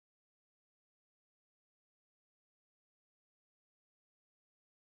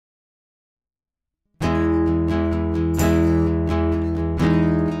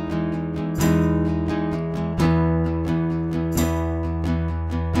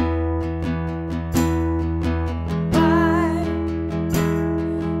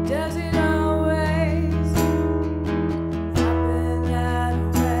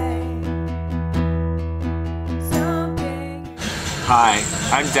Hi,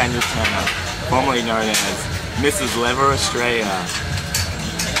 I'm Daniel Turner, formerly known as Mrs. Leather Australia.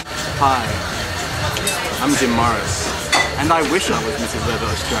 Hi, I'm Jim Morris, and I wish I was Mrs. Leather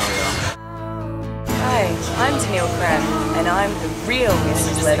Australia. Hi, I'm Tennille Cram, and I'm the real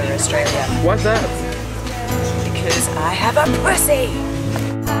Mrs. Leather Australia. Why's that? Because I have a pussy!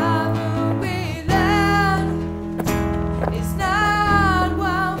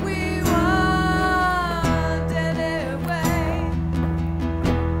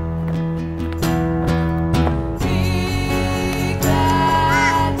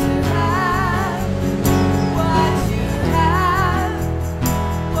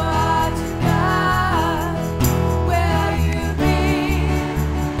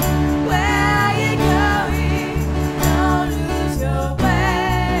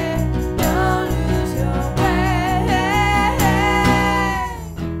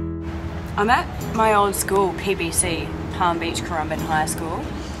 I'm at my old school, PBC, Palm Beach Currumbin High School,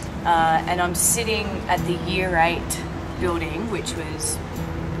 and I'm sitting at the Year 8 building, which was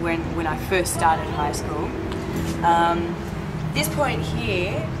when I first started high school. This point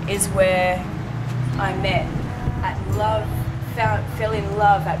here is where I met fell in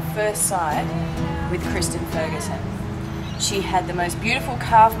love at first sight with Kristen Ferguson. She had the most beautiful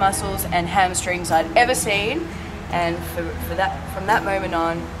calf muscles and hamstrings I'd ever seen, and from that moment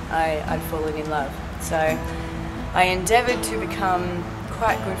on, I'd fallen in love. So I endeavoured to become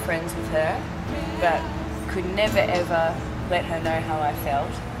quite good friends with her, but could never ever let her know how I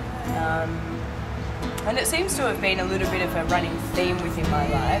felt. And it seems to have been a little bit of a running theme within my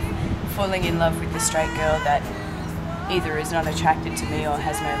life, falling in love with the straight girl that either is not attracted to me or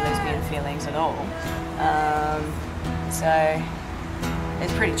has no lesbian feelings at all. So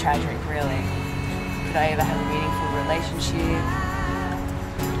it's pretty tragic, really. Could I ever have a meaningful relationship?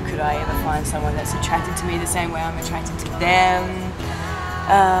 Could I ever find someone that's attracted to me the same way I'm attracted to them?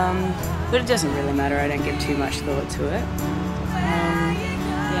 But it doesn't really matter, I don't give too much thought to it.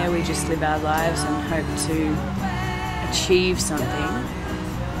 Yeah, we just live our lives and hope to achieve something.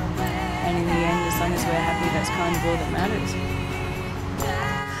 And in the end, as long as we're happy, that's kind of all that matters.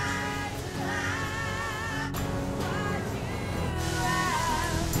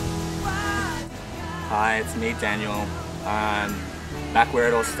 Hi, it's me, Daniel. Back where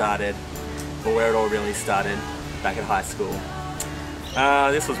it all started, or where it all really started, back at high school.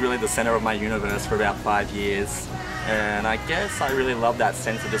 This was really the center of my universe for about 5 years, and I guess I really loved that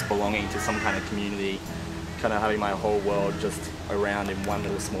sense of just belonging to some kind of community, kind of having my whole world just around in one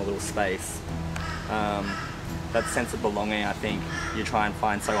small little space. That sense of belonging, I think you try and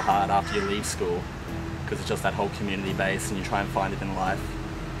find so hard after you leave school, because it's just that whole community base, and you try and find it in life.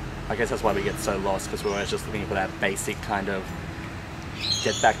 I guess that's why we get so lost, because we're always just looking for that basic kind of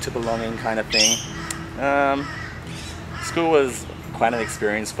get back to belonging kind of thing. School was quite an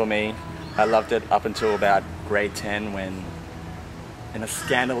experience for me. I loved it up until about grade 10, when, in a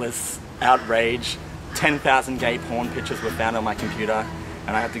scandalous outrage, 10,000 gay porn pictures were found on my computer,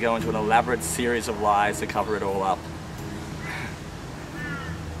 and I had to go into an elaborate series of lies to cover it all up.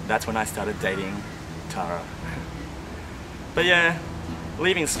 That's when I started dating Tara. But yeah,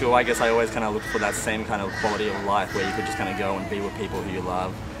 leaving school, I guess I always kind of looked for that same kind of quality of life where you could just kind of go and be with people who you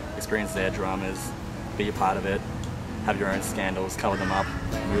love, experience their dramas, be a part of it, have your own scandals, cover them up,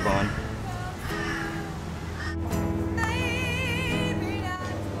 move on.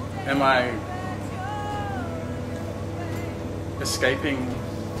 Am I escaping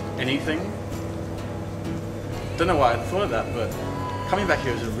anything? Don't know why I thought of that, but coming back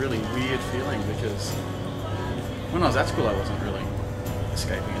here was a really weird feeling, because when I was at school I wasn't really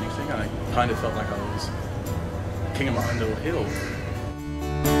escaping anything. I kind of felt like I was king of my own little hill.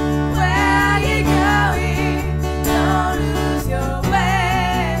 Where are you going? Don't lose your way.